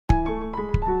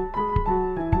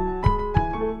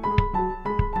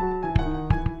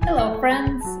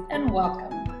friends, and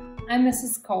welcome. I'm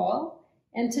Mrs. Cole,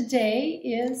 and today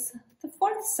is the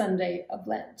fourth Sunday of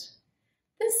Lent.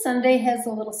 This Sunday has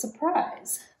a little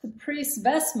surprise. The priest's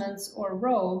vestments or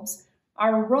robes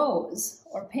are rose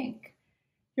or pink.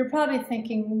 You're probably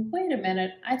thinking, wait a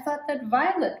minute, I thought that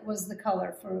violet was the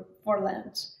color for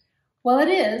Lent. Well, it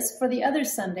is for the other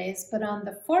Sundays, but on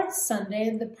the fourth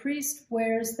Sunday, the priest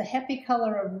wears the happy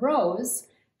color of rose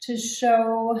to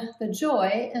show the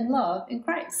joy and love in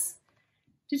Christ.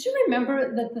 Did you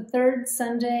remember that the third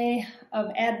Sunday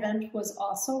of Advent was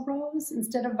also rose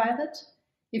instead of violet?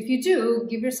 If you do,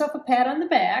 give yourself a pat on the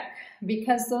back,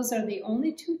 because those are the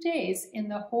only 2 days in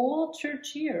the whole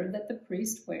church year that the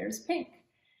priest wears pink.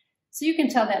 So you can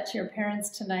tell that to your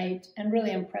parents tonight and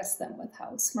really impress them with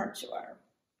how smart you are.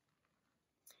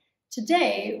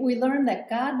 Today, we learn that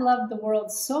God loved the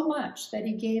world so much that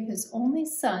he gave his only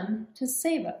Son to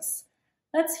save us.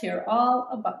 Let's hear all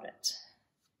about it.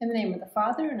 In the name of the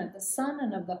Father, and of the Son,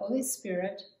 and of the Holy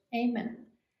Spirit, amen.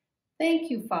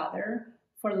 Thank you, Father,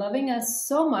 for loving us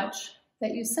so much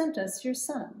that you sent us your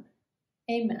Son.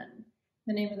 Amen. In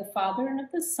the name of the Father, and of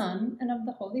the Son, and of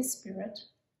the Holy Spirit,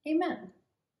 amen.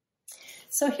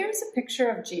 So here's a picture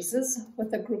of Jesus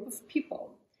with a group of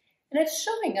people. And it's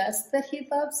showing us that he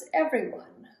loves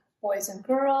everyone, boys and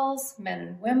girls, men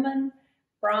and women,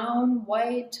 brown,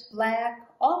 white,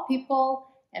 black, all people,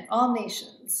 and all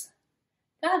nations.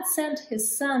 God sent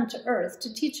his Son to earth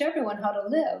to teach everyone how to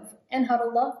live and how to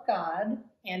love God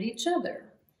and each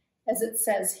other. As it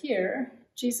says here,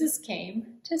 Jesus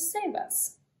came to save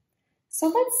us. So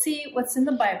let's see what's in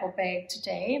the Bible bag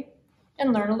today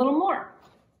and learn a little more.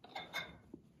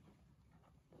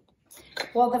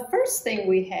 Well, the first thing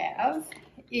we have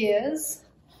is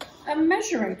a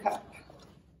measuring cup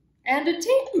and a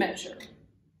tape measure.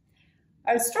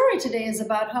 Our story today is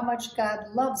about how much God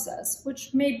loves us,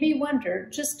 which made me wonder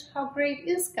just how great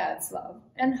is God's love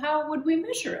and how would we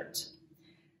measure it?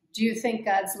 Do you think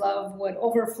God's love would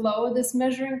overflow this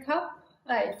measuring cup?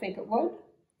 I think it would.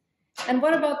 And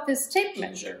what about this tape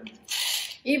measure?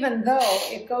 Even though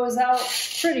it goes out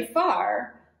pretty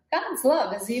far, God's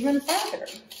love is even farther.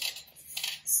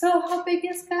 So how big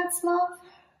is God's love?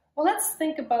 Well, let's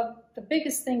think about the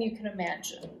biggest thing you can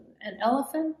imagine. An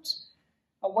elephant,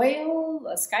 a whale,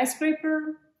 a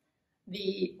skyscraper,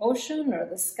 the ocean or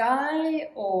the sky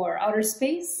or outer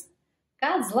space.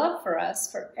 God's love for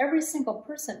us, for every single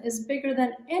person, is bigger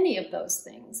than any of those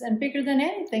things and bigger than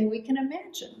anything we can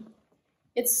imagine.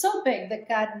 It's so big that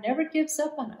God never gives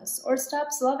up on us or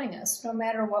stops loving us no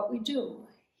matter what we do.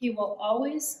 He will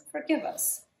always forgive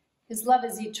us. His love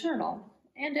is eternal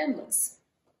and endless.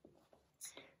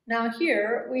 Now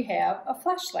here we have a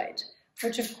flashlight,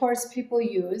 which of course people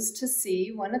use to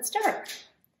see when it's dark.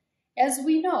 As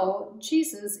we know,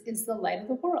 Jesus is the light of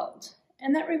the world,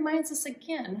 and that reminds us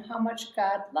again how much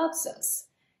God loves us.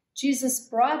 Jesus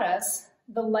brought us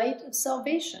the light of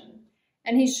salvation,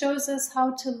 and he shows us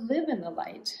how to live in the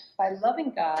light by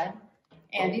loving God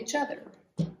and each other.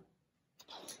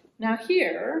 Now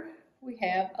here we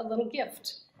have a little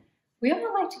gift. We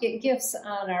all like to get gifts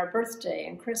on our birthday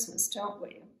and Christmas, don't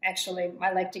we? Actually,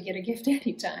 I like to get a gift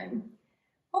anytime.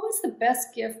 What was the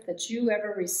best gift that you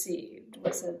ever received?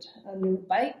 Was it a new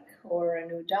bike or a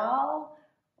new doll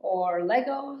or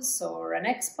Legos or an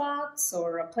Xbox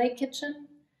or a play kitchen?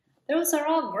 Those are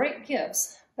all great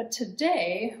gifts, but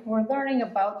today we're learning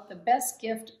about the best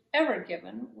gift ever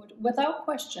given, without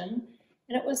question,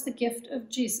 and it was the gift of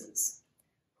Jesus,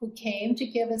 who came to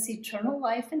give us eternal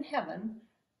life in heaven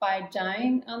by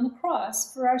dying on the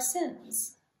cross for our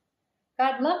sins.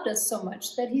 God loved us so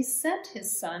much that he sent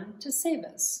his Son to save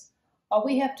us. All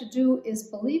we have to do is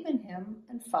believe in him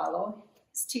and follow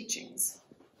his teachings.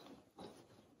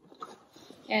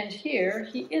 And here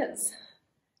he is.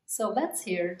 So let's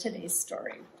hear today's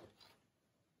story.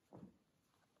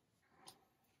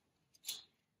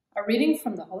 A reading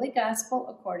from the Holy Gospel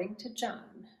according to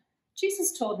John.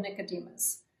 Jesus told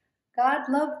Nicodemus, God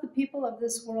loved the people of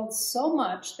this world so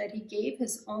much that he gave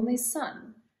his only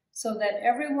Son, so that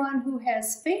everyone who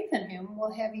has faith in him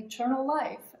will have eternal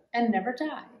life and never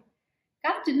die.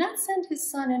 God did not send his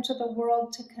Son into the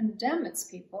world to condemn its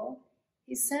people.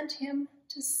 He sent him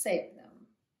to save them.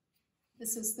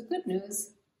 This is the good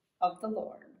news of the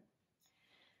Lord.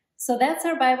 So that's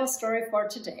our Bible story for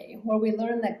today, where we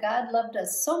learn that God loved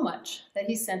us so much that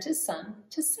he sent his Son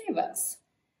to save us.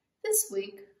 This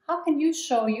week, how can you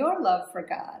show your love for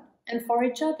God and for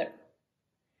each other?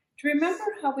 Do you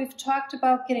remember how we've talked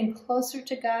about getting closer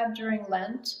to God during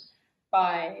Lent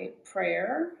by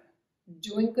prayer,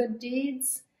 doing good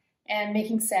deeds, and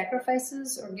making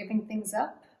sacrifices or giving things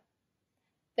up?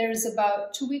 There's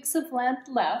about 2 weeks of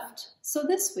Lent left, so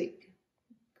this week,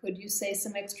 could you say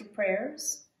some extra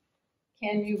prayers?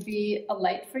 Can you be a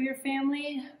light for your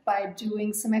family by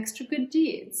doing some extra good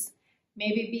deeds?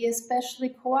 Maybe be especially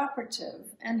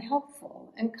cooperative and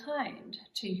helpful and kind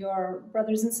to your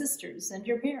brothers and sisters and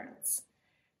your parents.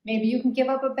 Maybe you can give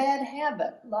up a bad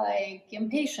habit like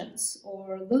impatience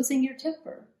or losing your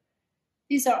temper.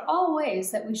 These are all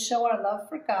ways that we show our love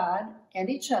for God and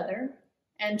each other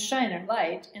and shine our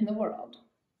light in the world.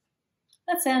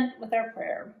 Let's end with our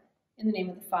prayer. In the name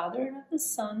of the Father, and of the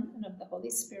Son, and of the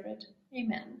Holy Spirit.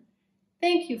 Amen.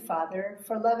 Thank you, Father,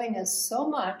 for loving us so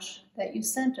much that you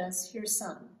sent us your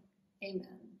Son. Amen.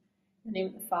 In the name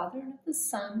of the Father, and of the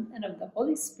Son, and of the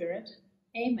Holy Spirit.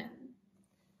 Amen.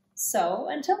 So,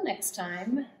 until next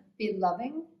time, be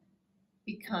loving,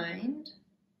 be kind,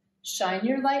 shine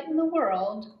your light in the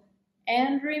world,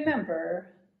 and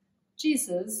remember,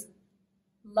 Jesus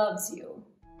loves you.